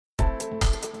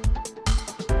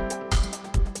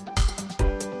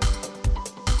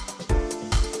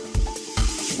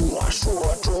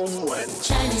说中文。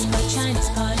Chinese pot, Chinese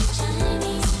pot,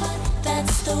 Chinese pot.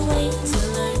 That's the way to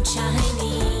learn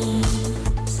Chinese.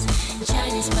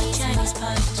 Chinese pot, Chinese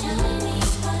pot,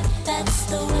 Chinese pot. That's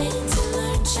the way to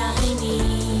learn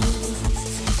Chinese.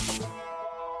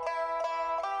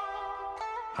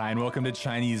 Hi, and welcome to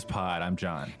Chinese Pod. I'm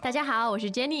John. 大家好，我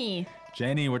是 Jenny。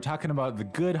 Jenny, we're talking about the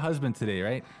good husband today,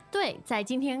 right? 对，在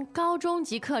今天高中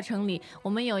级课程里，我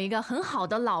们有一个很好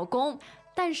的老公，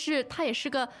但是他也是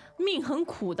个命很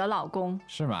苦的老公。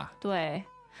是吗？对，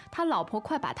他老婆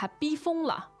快把他逼疯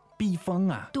了。逼疯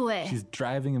啊？对。 She's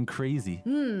driving him crazy.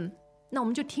 那我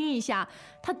们就听一下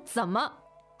她怎么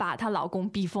把她老公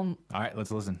逼疯。 All right, let's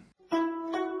listen.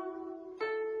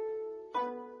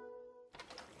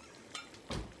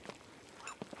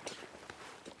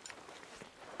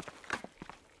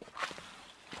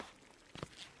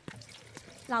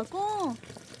 老公，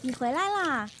你回来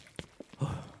啦！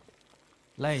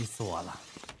累死我了。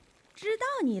知道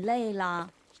你累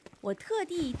了，我特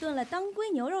地炖了当归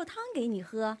牛肉汤给你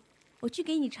喝，我去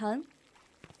给你盛。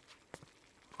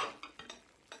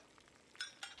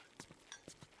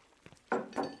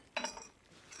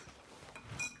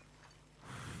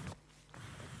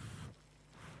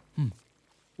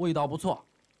味道不错。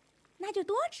那就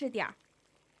多吃点儿。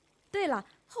对了，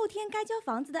后天该交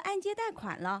房子的按揭贷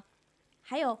款了。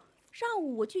还有，上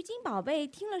午我去金宝贝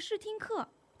听了试听课，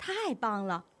太棒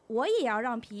了！我也要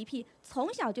让皮皮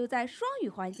从小就在双语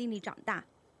环境里长大。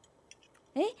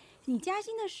哎，你加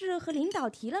薪的事和领导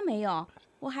提了没有？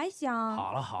我还想……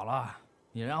好了，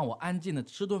你让我安静的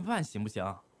吃顿饭行不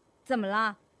行？怎么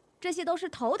了？这些都是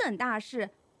头等大事，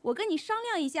我跟你商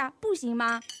量一下，不行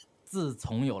吗？自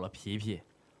从有了皮皮，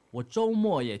我周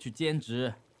末也去兼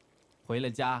职，回了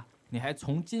家你还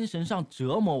从精神上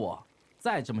折磨我，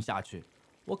再这么下去，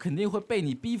我肯定会被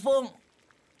你逼疯。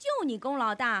就你功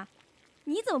劳大，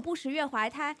你怎么不10月怀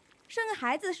胎，生个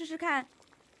孩子试试看？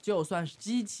就算是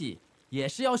机器，也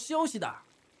是要休息的。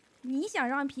你想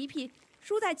让皮皮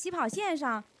输在起跑线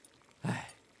上？唉，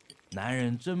男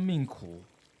人真命苦，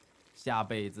下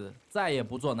辈子再也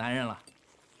不做男人了。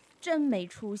真没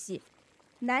出息！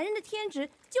男人的天职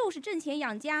就是挣钱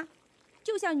养家，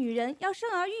就像女人要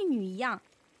生儿育女一样。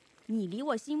你离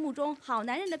我心目中好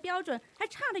男人的标准还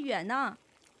差得远呢。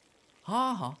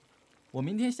好，我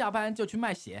明天下班就去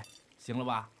卖血，行了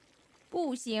吧？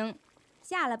不行，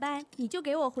下了班你就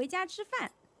给我回家吃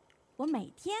饭，我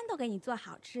每天都给你做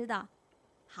好吃的，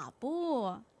好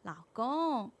不，老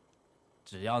公？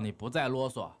只要你不再啰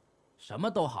嗦，什么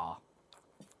都好。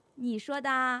你说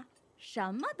的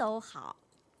什么都好。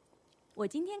我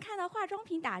今天看到化妆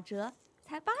品打折，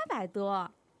才800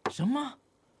多。什么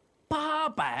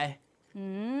？800？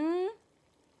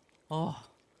哦，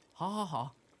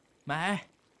好，买。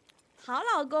好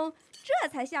老公，这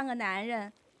才像个男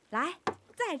人。来，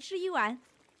再吃一碗。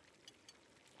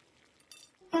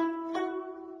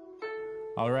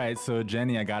 All right, so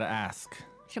Jenny, I gotta ask.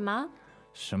 什么？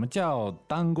什么叫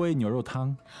当归牛肉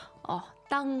汤？哦，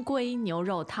当归牛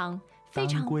肉汤，非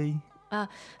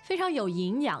常有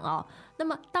营养哦。那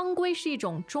么当归是一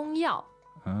种中药，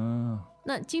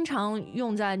那经常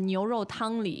用在牛肉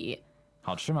汤里。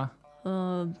好吃吗？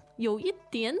有一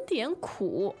点点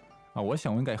苦啊，我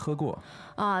想我应该喝过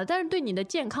啊，但是对你的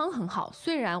健康很好，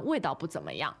虽然味道不怎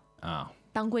么样啊。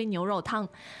当归牛肉汤，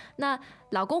那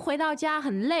老公回到家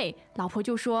很累，老婆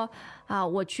就说啊，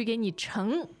我去给你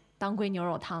盛当归牛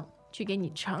肉汤，去给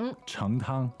你盛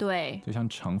汤，对，就像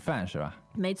盛饭是吧？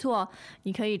没错，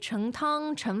你可以盛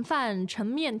汤、盛饭、盛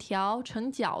面条、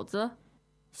盛饺子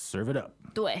 ，serve it up。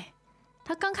对，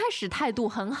他刚开始态度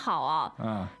很好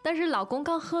啊，但是老公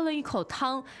刚喝了一口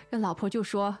汤，这老婆就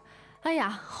说，哎呀，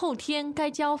后天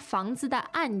该交房子的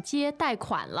按揭贷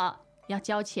款了，要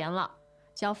交钱了。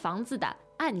交房子的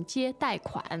按揭贷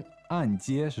款。按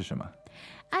揭是什么？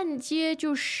按揭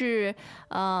就是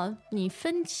你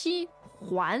分期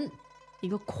还一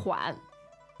个款。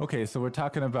Okay, so we're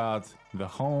talking about the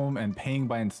home and paying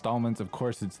by installments. Of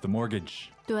course, it's the mortgage.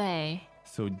 对。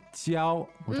So 交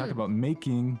we're talking about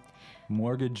making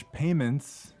mortgage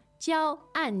payments. 交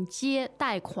按揭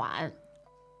贷款。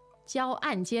交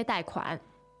按揭贷款。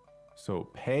So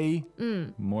pay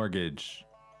mortgage.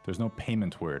 There's no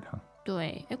payment word, huh?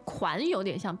 对，款有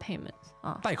点像 payment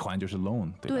啊，贷款就是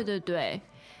loan， 对吧？对，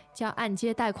交按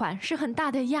揭贷款是很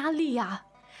大的压力啊，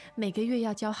每个月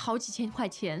要交好几千块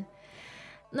钱。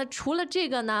那除了这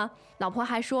个呢，老婆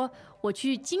还说我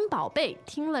去金宝贝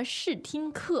听了试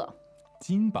听课。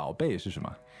金宝贝是什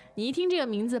么？你一听这个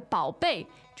名字，宝贝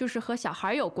就是和小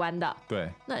孩有关的。对。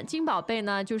那金宝贝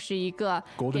呢，就是一个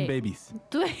Golden Babies。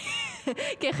对，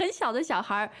给很小的小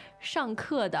孩上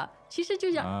课的，其实就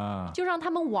让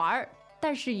他们玩儿。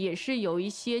但是也是有一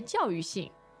些教育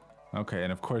性。Okay, and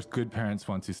of course, good parents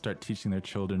want to start teaching their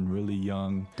children really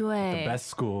young. 对 The best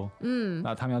school.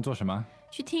 那他们要做什么？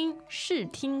去听试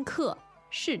听课，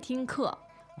试听课。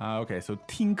Okay, so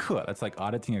听课 that's like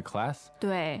auditing a class.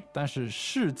 对但是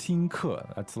试听课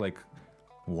that's like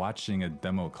watching a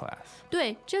demo class.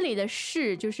 对，这里的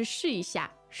试就是试一下，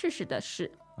试试的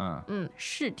试。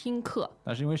试听课。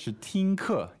但是因为是听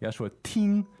课，要说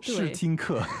听试听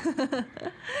课。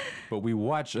But we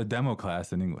watch a demo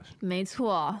class in English. 没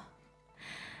错。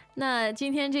那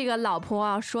今天这个老婆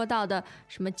啊说到的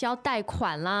什么交贷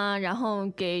款啦，然后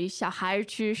给小孩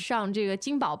去上这个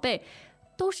金宝贝，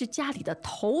都是家里的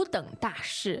头等大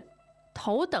事，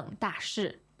头等大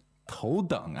事。头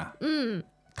等啊？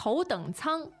头等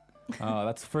舱。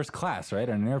That's first class, right?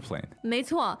 On an airplane. 没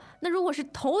错，那如果是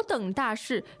头等大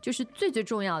事，就是最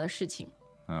重要的事情。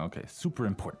Okay, super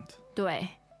important. 对，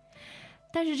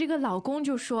但是这个老公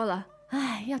就说了，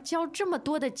哎，要交这么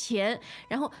多的钱，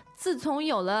然后自从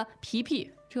有了皮皮，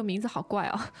这个名字好怪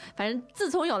哦，反正自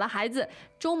从有了孩子，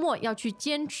周末要去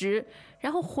兼职，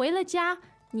然后回了家，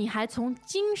你还从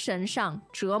精神上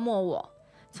折磨我，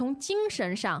从精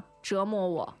神上折磨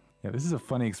我。Yeah, this is a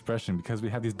funny expression because we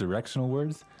have these directional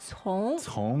words.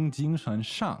 从精神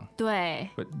上。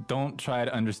对。But don't try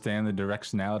to understand the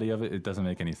directionality of it. It doesn't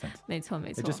make any sense. 没错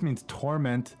没错。It just means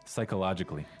torment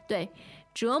psychologically. 对，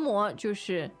折磨就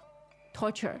是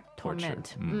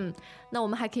torment。那我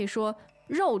们还可以说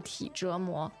肉体折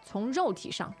磨，从肉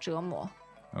体上折磨。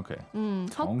OK，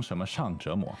 从什么上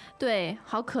折磨？对，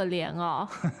好可怜哦。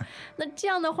那这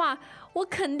样的话，我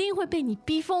肯定会被你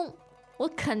逼疯。我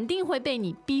肯定会被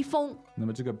你逼疯。那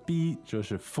么这个逼就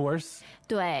是 force，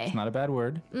 对 ，It's not a bad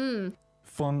word。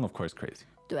疯 of course crazy。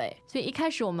对，所以一开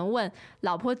始我们问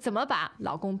老婆怎么把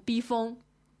老公逼疯，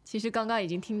其实刚刚已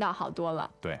经听到好多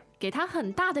了。对，给他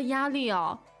很大的压力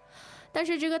哦。但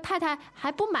是这个太太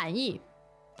还不满意，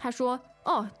她说：“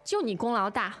哦，就你功劳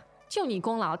大，就你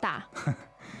功劳大。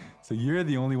So you're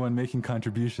the only one making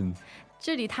contributions。”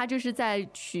这里她就是在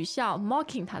取笑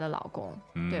mocking 她的老公，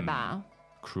对吧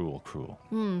？Cruel。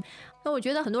那我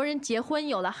觉得很多人结婚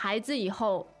有了孩子以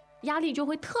后，压力就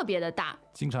会特别的大，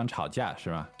经常吵架是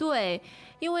吧？对，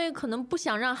因为可能不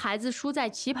想让孩子输在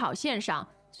起跑线上，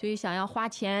所以想要花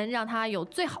钱让他有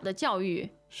最好的教育。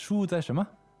输在什么？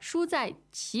输在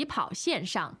起跑线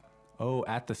上。Oh,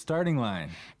 at the starting line.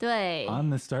 对 ，on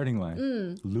the starting line.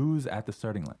 Lose at the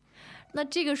starting line. 那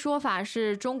这个说法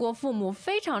是中国父母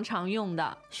非常常用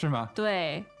的。是吗？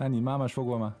对。那你妈妈说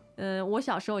过吗？我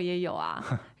小时候也有啊，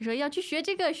说要去学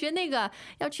这个学那个，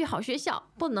要去好学校，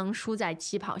不能输在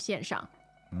起跑线上。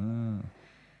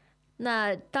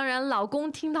那当然，老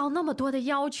公听到那么多的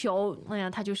要求，哎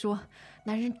呀，他就说，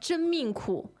男人真命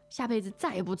苦，下辈子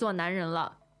再也不做男人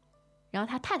了。然后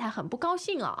他太太很不高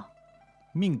兴啊。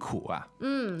命苦啊。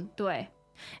对。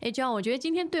哎，这样我觉得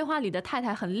今天对话里的太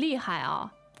太很厉害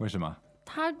啊。为什么？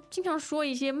她经常说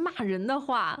一些骂人的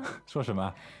话。说什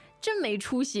么？真没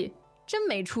出息。真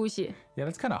没出息。 Yeah,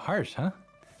 that's kind of harsh, huh?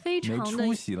 非常的没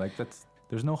出息 like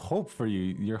there's no hope for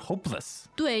you. You're hopeless.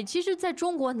 对，其实在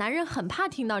中国男人很怕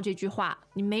听到这句话，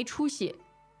你没出息。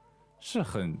是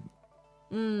很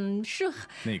是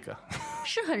那个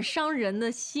是很伤人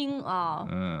的心啊。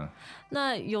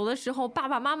那有的时候爸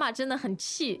爸妈妈真的很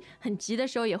气很急的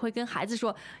时候，也会跟孩子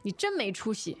说，你真没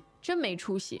出息，真没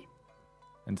出息。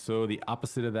 And so the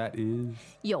opposite of that is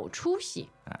有出息。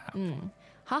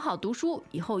好好读书，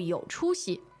以后有出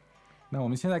息。那我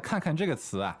们现在看看这个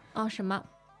词啊。什么？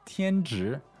天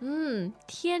职。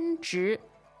天职，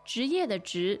职业的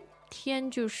职，天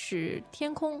就是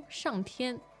天空，上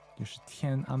天。就是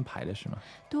天安排的是吗？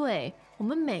对，我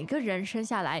们每个人生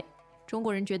下来，中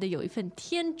国人觉得有一份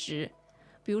天职。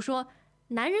比如说，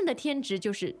男人的天职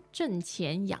就是挣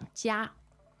钱养家，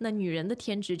那女人的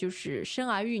天职就是生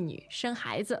儿育女，生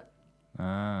孩子。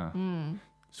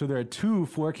So there are 2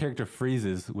 4-character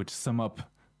phrases which sum up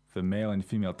the male and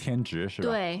female 天职是吧？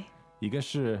对，一个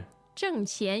是挣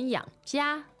钱养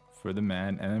家 for the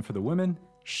man, and then for the women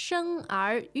生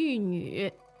儿育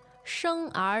女，生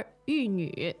儿育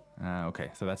女。Okay,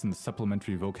 so that's in the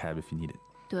supplementary vocab if you need it.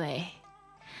 对，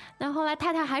那后来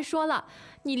太太还说了，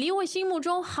你离我心目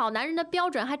中好男人的标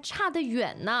准还差得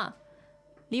远呢，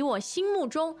离我心目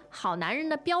中好男人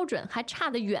的标准还差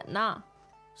得远呢。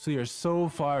So you're so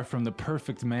far from the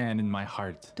perfect man in my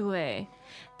heart. 对，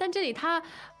但这里他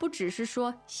不只是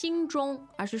说心中，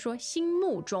而是说心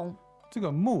目中。这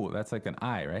个目 that's like an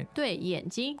eye, right? 对，眼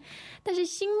睛。但是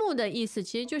心目的意思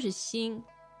其实就是心，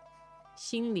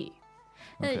心里。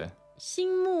那 Okay.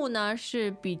 心目呢是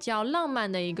比较浪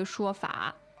漫的一个说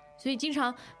法，所以经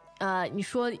常你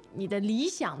说你的理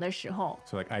想的时候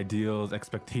So like ideals,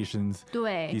 expectations.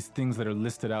 对 These things that are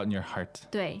listed out in your heart.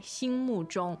 对，心目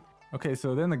中 Okay,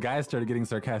 so then the guys started getting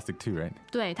sarcastic too, right?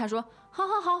 对，他说好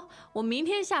好好，我明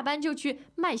天下班就去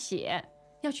卖血，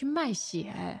要去卖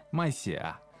血。卖血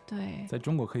啊？对，在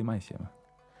中国可以卖血吗？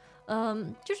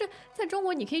就是在中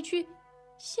国你可以去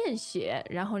献血，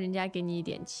然后人家给你一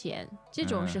点钱，这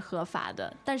种是合法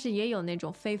的，但是也有那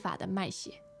种非法的卖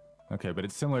血。Okay, but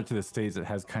it's similar to the States. It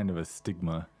has kind of a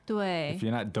stigma. 对 If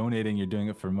you're not donating, you're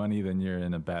doing it for money, then you're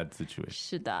in a bad situation.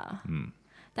 是的，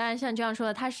当然像这样说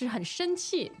的，他是很生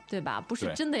气，对吧？不是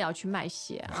对真的要去卖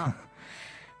血啊。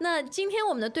那今天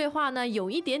我们的对话呢，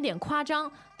有一点点夸张，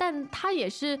但它也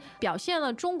是表现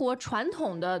了中国传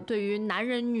统的对于男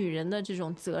人、女人的这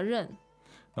种责任。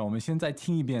那我们先再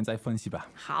听一遍，再分析吧。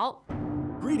好，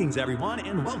 Greetings, everyone,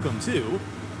 and welcome to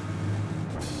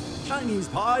Chinese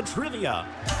Pod Trivia.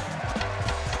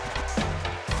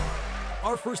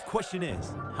 Our first question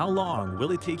is, how long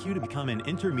will it take you to become an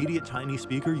intermediate Chinese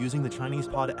speaker using the Chinese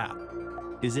Pod app?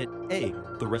 Is it A,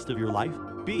 the rest of your life?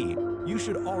 B, you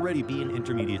should already be an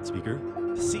intermediate speaker?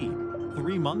 C,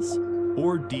 3 months?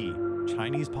 Or D,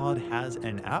 Chinese Pod has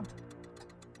an app?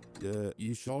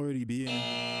 You should already be in.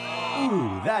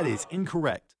 Ooh, that is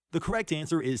incorrect. The correct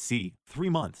answer is C, 3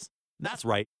 months. That's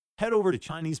right. Head over to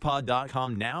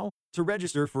ChinesePod.com now to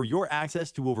register for your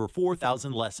access to over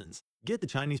 4,000 lessons. Get the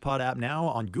Chinese Pod app now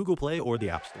on Google Play or the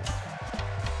App Store.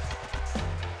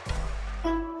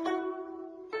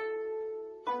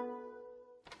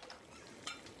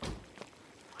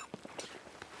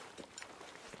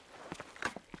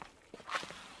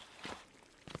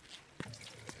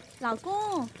 老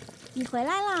公，你回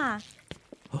来啦？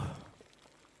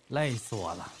累死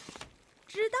我了。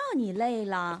知道你累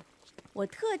了，我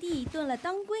特地炖了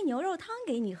当归牛肉汤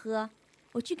给你喝，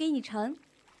我去给你盛。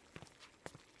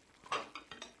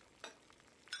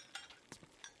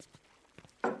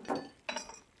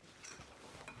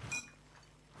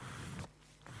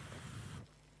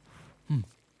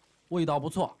味道不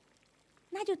错。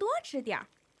那就多吃点儿。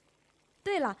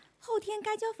对了，后天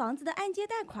该交房子的按揭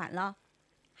贷款了，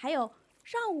还有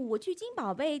上午我去金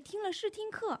宝贝听了试听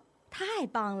课，太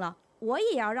棒了！我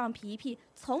也要让皮皮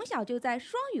从小就在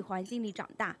双语环境里长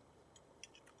大。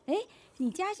哎，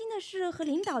你加薪的事和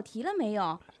领导提了没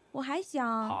有？我还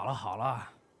想……好了好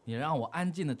了，你让我安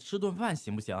静的吃顿饭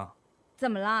行不行？怎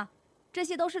么了？这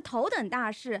些都是头等大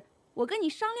事，我跟你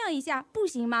商量一下，不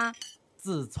行吗？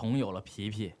自从有了皮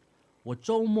皮，我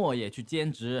周末也去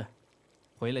兼职，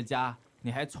回了家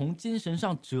你还从精神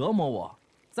上折磨我，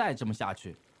再这么下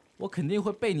去，我肯定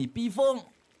会被你逼疯。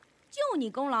就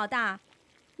你功劳大，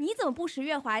你怎么不10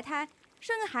月怀胎，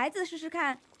生个孩子试试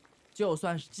看？就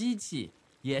算是机器，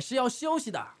也是要休息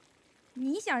的。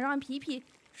你想让皮皮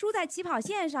输在起跑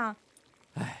线上？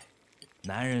唉，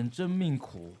男人真命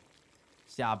苦，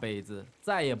下辈子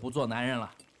再也不做男人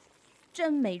了。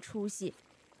真没出息！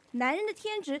男人的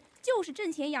天职就是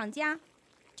挣钱养家，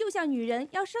就像女人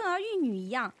要生儿育女一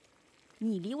样。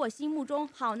你离我心目中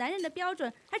好男人的标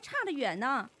准还差得远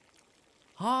呢。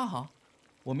好好好，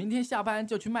我明天下班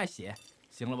就去卖血，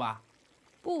行了吧？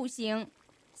不行，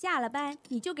下了班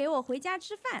你就给我回家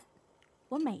吃饭，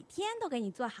我每天都给你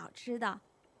做好吃的，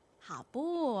好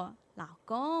不，老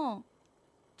公？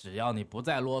只要你不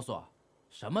再啰嗦，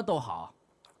什么都好。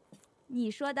你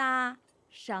说的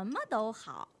什么都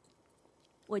好。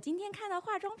我今天看到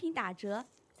化妆品打折，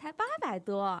才800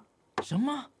多。什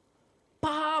么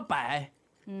？800？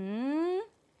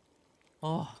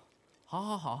哦，好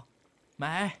好好，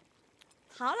买。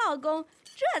好老公，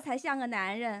这才像个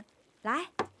男人。来，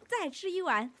再吃一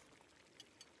碗。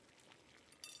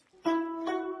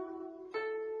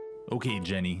Okay,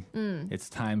 Jenny. It's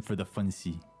time for the 分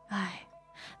析。哎，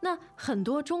那很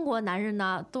多中国男人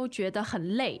呢都觉得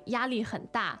很累，压力很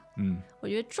大。我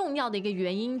觉得重要的一个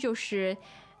原因就是，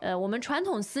我们传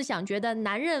统思想觉得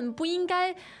男人不应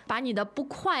该把你的不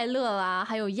快乐啊，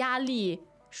还有压力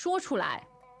说出来。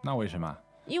那为什么？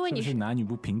因为你是男女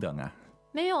不平等啊？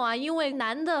没有啊，因为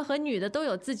男的和女的都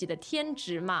有自己的天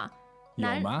职嘛。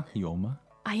有吗？有吗？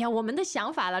哎呀，我们的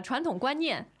想法了，传统观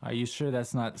念。Are you sure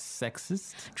that's not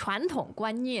sexist? 传统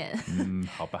观念。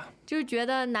好吧。就是觉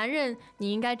得男人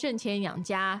你应该挣钱养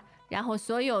家，然后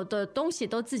所有的东西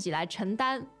都自己来承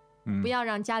担，不要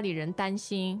让家里人担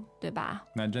心，对吧？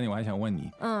那珍妮，我还想问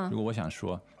你，如果我想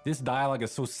说 This dialogue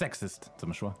is so sexist， 怎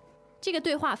么说？这个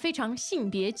对话非常性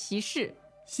别歧视。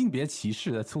性别歧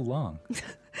视 ？That's too long 。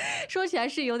说起来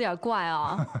是有点怪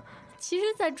哦。其实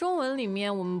在中文里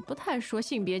面我们不太说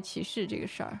性别歧视这个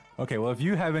事儿。 Okay, well, if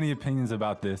you have any opinions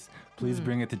about this, please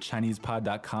bring it to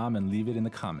ChinesePod.com and leave it in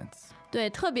the comments. 对，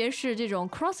特别是这种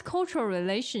cross-cultural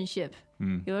relationship，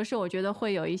 有的时候我觉得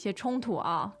会有一些冲突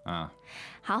啊。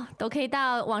好，都可以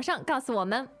到网上告诉我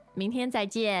们。明天再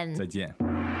见。再见。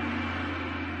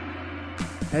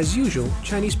As usual,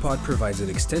 ChinesePod provides an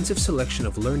extensive selection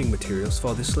of learning materials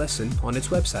for this lesson on its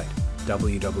website,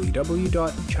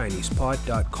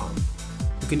 www.chinesepod.com.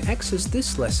 You can access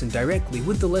this lesson directly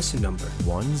with the lesson number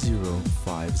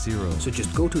 1050. So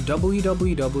just go to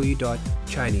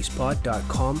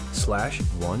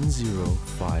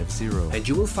www.chinesepod.com/1050 and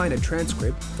you will find a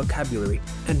transcript, vocabulary,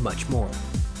 and much more.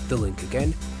 The link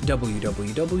again,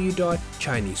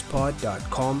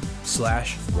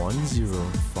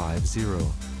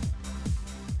 www.chinesepod.com/1050.